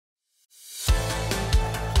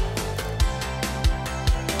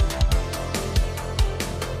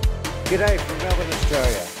G'day from Melbourne,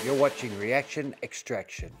 Australia. You're watching Reaction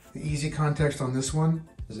Extraction. The easy context on this one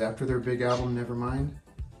is after their big album, Nevermind,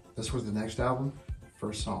 this was the next album,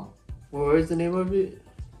 first song. What was the name of it?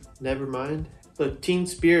 Nevermind? So Teen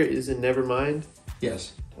Spirit is in Nevermind?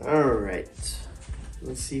 Yes. Alright.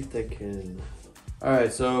 Let's see if they can...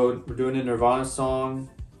 Alright, so we're doing a Nirvana song,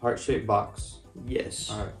 Heart-Shaped Box.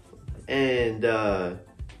 Yes. Alright. And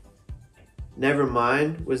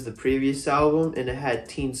Nevermind was the previous album and it had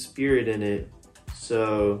Teen Spirit in it.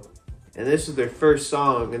 So, and this is their first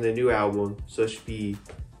song in the new album. So I should be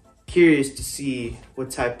curious to see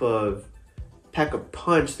what type of pack a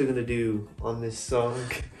punch they're gonna do on this song.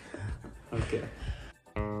 Okay.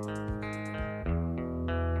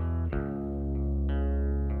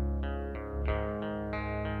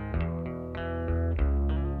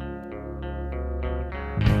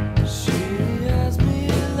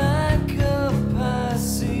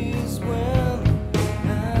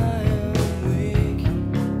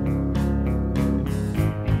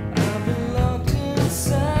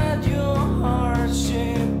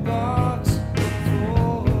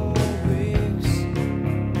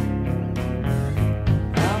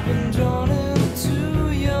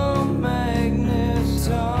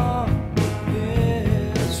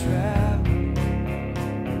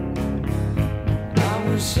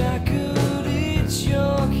 I could eat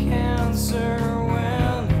your cancer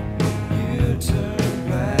when you turn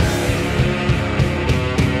back.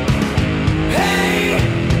 Hey,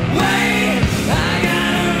 wait, I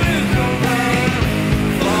got a new complaint.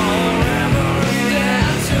 Forever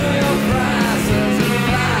dead to your prices and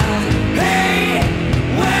lies. Hey,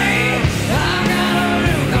 wait, I got a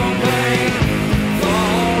new complaint.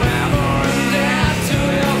 Forever dead to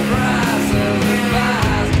your prices and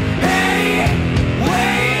lies. Hey,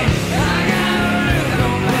 wait, I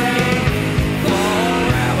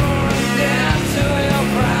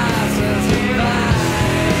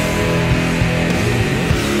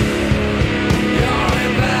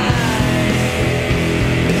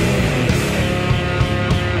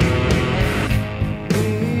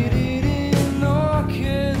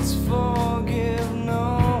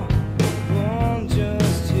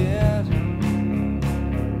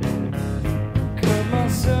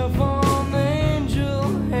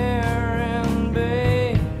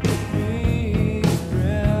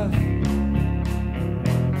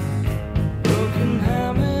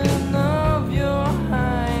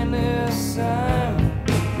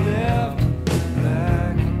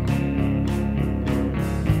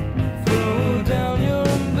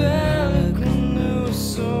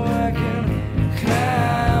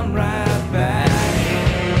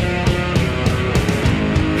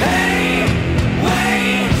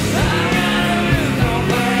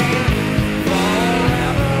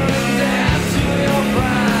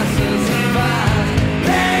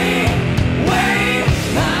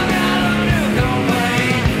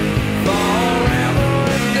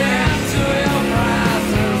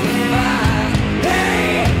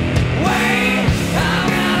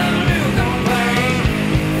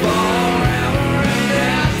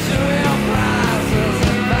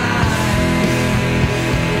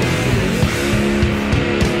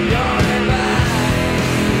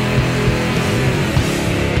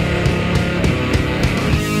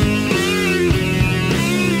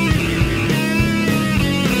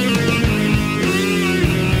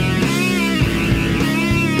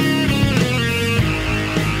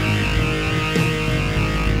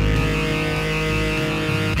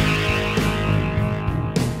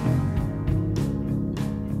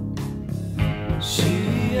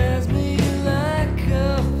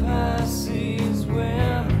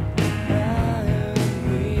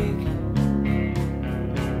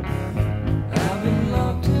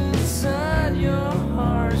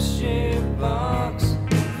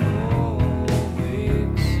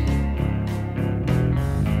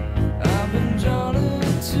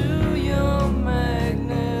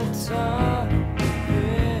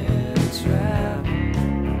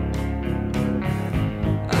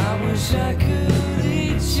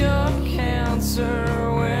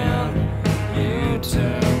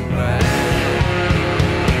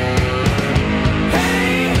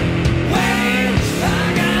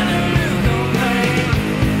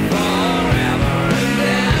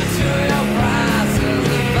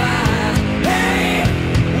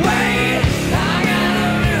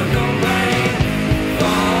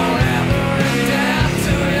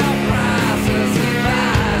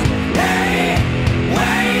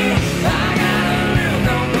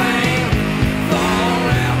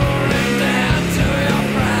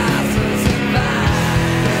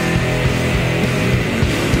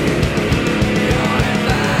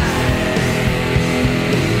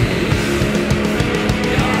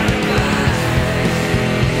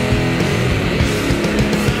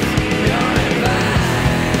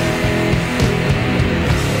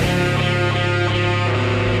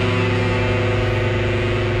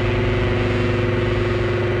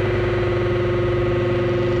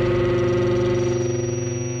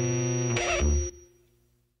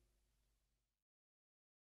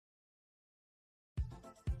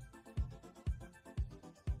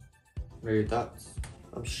What are your thoughts?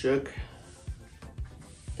 I'm shook.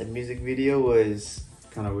 The music video was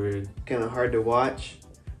Kind of weird. kind of hard to watch.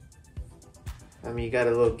 I mean, you got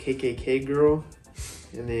a little KKK girl,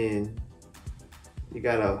 and then you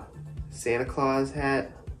got a Santa Claus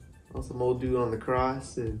hat on some old dude on the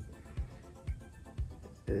cross, and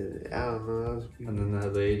I don't know. That was And then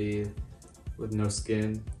that lady with no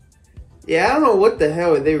skin. Yeah, I don't know what the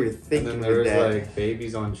hell they were thinking And then there with was that. like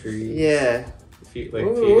babies on trees. Yeah. Like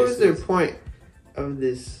what was their fetuses. point of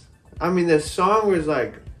this? I mean, the song was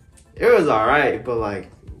like, it was alright, but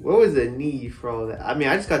like, what was the need for all that? I mean,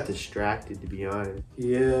 I just got distracted, to be honest.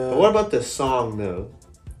 Yeah. But what about the song, though?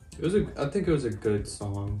 I think it was a good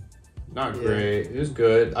song. Not Yeah. great. It was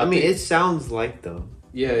good. I mean, think, it sounds like them.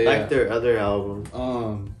 yeah, yeah. Like their other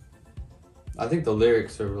album. I think the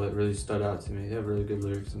lyrics are like really stood out to me. They have really good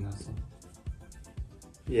lyrics in that song.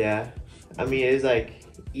 Yeah. I mean, it's like,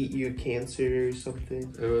 Eat You Cancer or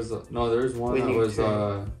something. It was no, there was one When that you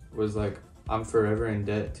was like, I'm forever in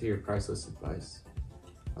debt to your priceless advice.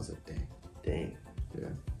 I was like, dang. Dang. Yeah.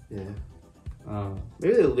 Yeah.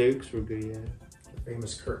 Maybe the lyrics were good, yeah. The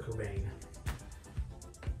famous Kurt Cobain.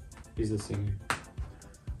 He's a singer.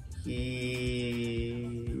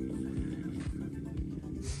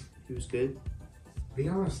 He was good. Be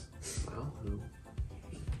honest. I don't know.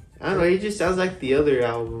 I don't know, he just sounds like the other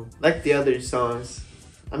album. Like the other songs.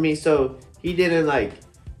 I mean, so he didn't like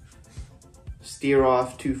steer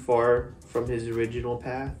off too far from his original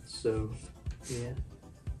path, so yeah.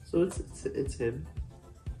 So it's him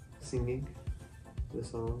singing the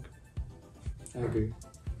song. I agree.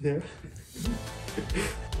 Yeah.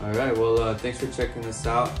 All right. Well, thanks for checking this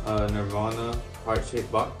out. Nirvana,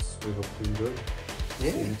 Heart-Shaped Box. We hope you enjoyed. See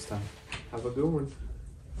you Yeah. next time. Have a good one.